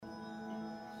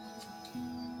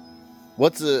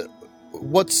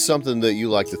What's something that you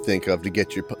like to think of to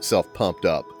get yourself pumped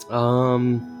up?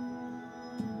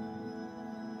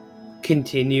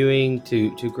 Continuing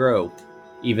to grow,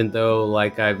 even though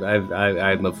like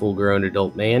I'm a full-grown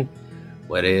adult man.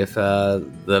 What if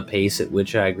the pace at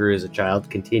which I grew as a child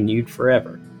continued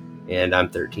forever, and I'm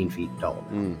 13 feet tall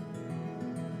now?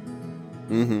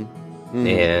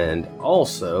 And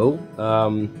also,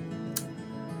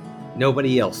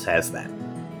 nobody else has that.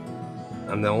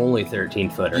 I'm the only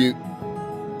 13-footer. You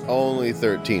only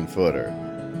 13-footer.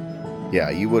 Yeah,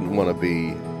 you wouldn't want to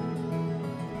be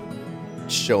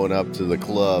showing up to the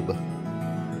club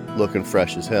looking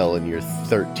fresh as hell in your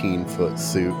 13-foot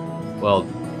suit. Well,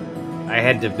 I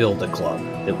had to build a club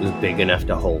that was big enough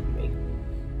to hold me.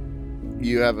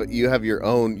 You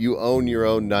own your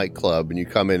own nightclub, and you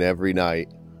come in every night.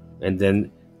 And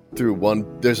then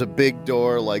there's a big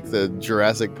door like the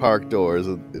Jurassic Park doors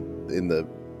in the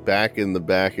back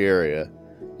area.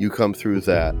 You come through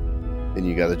that, and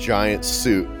you got a giant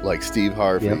suit like Steve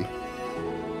Harvey. Yep.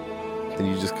 And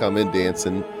you just come in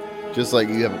dancing, just like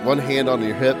you have one hand on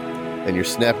your hip, and you're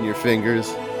snapping your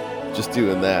fingers, just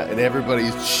doing that, and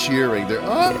everybody's cheering. They're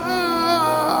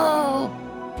oh,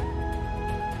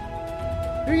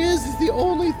 here he is! He's the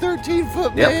only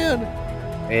 13-foot man.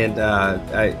 And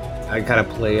I kind of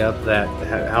play up that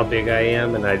how big I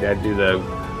am, and I do the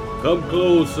come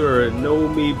closer and know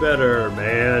me better,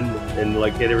 man, and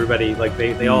like get everybody like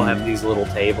they all have these little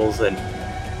tables, and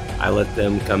I let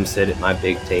them come sit at my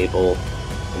big table,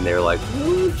 and they're like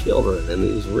little children in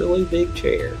these really big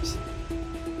chairs.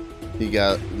 You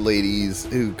got ladies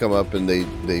who come up and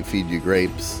they feed you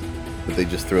grapes, but they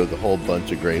just throw the whole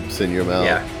bunch of grapes in your mouth.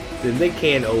 Yeah, and they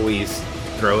can't always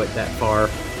throw it that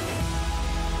far.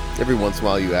 Every once in a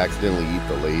while you accidentally eat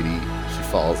the lady. She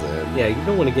falls in. Yeah, you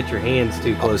don't want to get your hands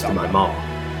too close to my maw.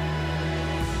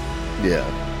 Yeah.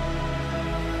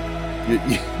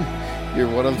 You're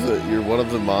one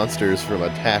of the monsters from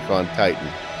Attack on Titan.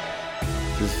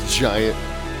 This giant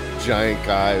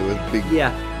guy with big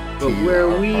but where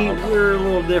we're a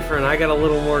little different. I got a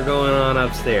little more going on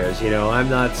upstairs. I'm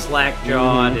not slack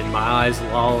jawed and my eyes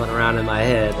lolling around in my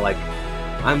head. Like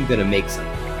I'm gonna make something.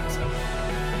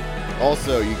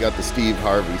 Also, you got the Steve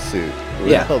Harvey suit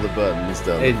with all the buttons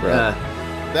down the front.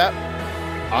 That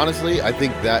honestly, I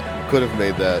think that could have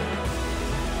made that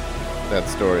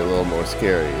story a little more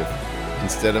scary if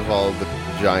instead of all the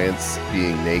giants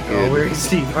being naked, wearing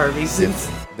Steve Harvey suits.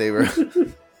 They were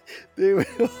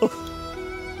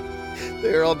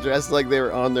all dressed like they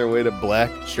were on their way to black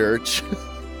church.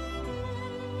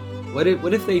 What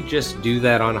if they just do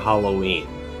that on Halloween?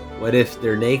 What if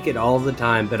they're naked all the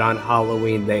time, but on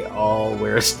Halloween they all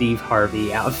wear a Steve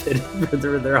Harvey outfit for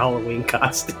their Halloween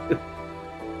costume?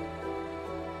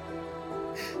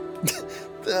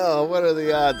 Oh, what are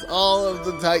the odds? All of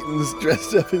the Titans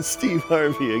dressed up as Steve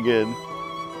Harvey again.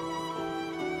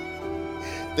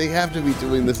 They have to be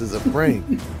doing this as a prank.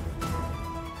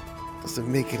 Doesn't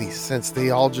make any sense. They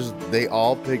all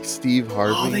picked Steve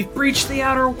Harvey. Oh, they breached the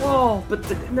outer wall, but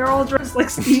they're all dressed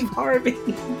like Steve Harvey.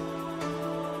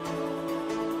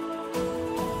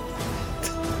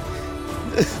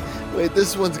 Wait,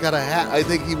 this one's got a hat. I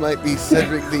think he might be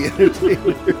Cedric the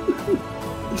Entertainer.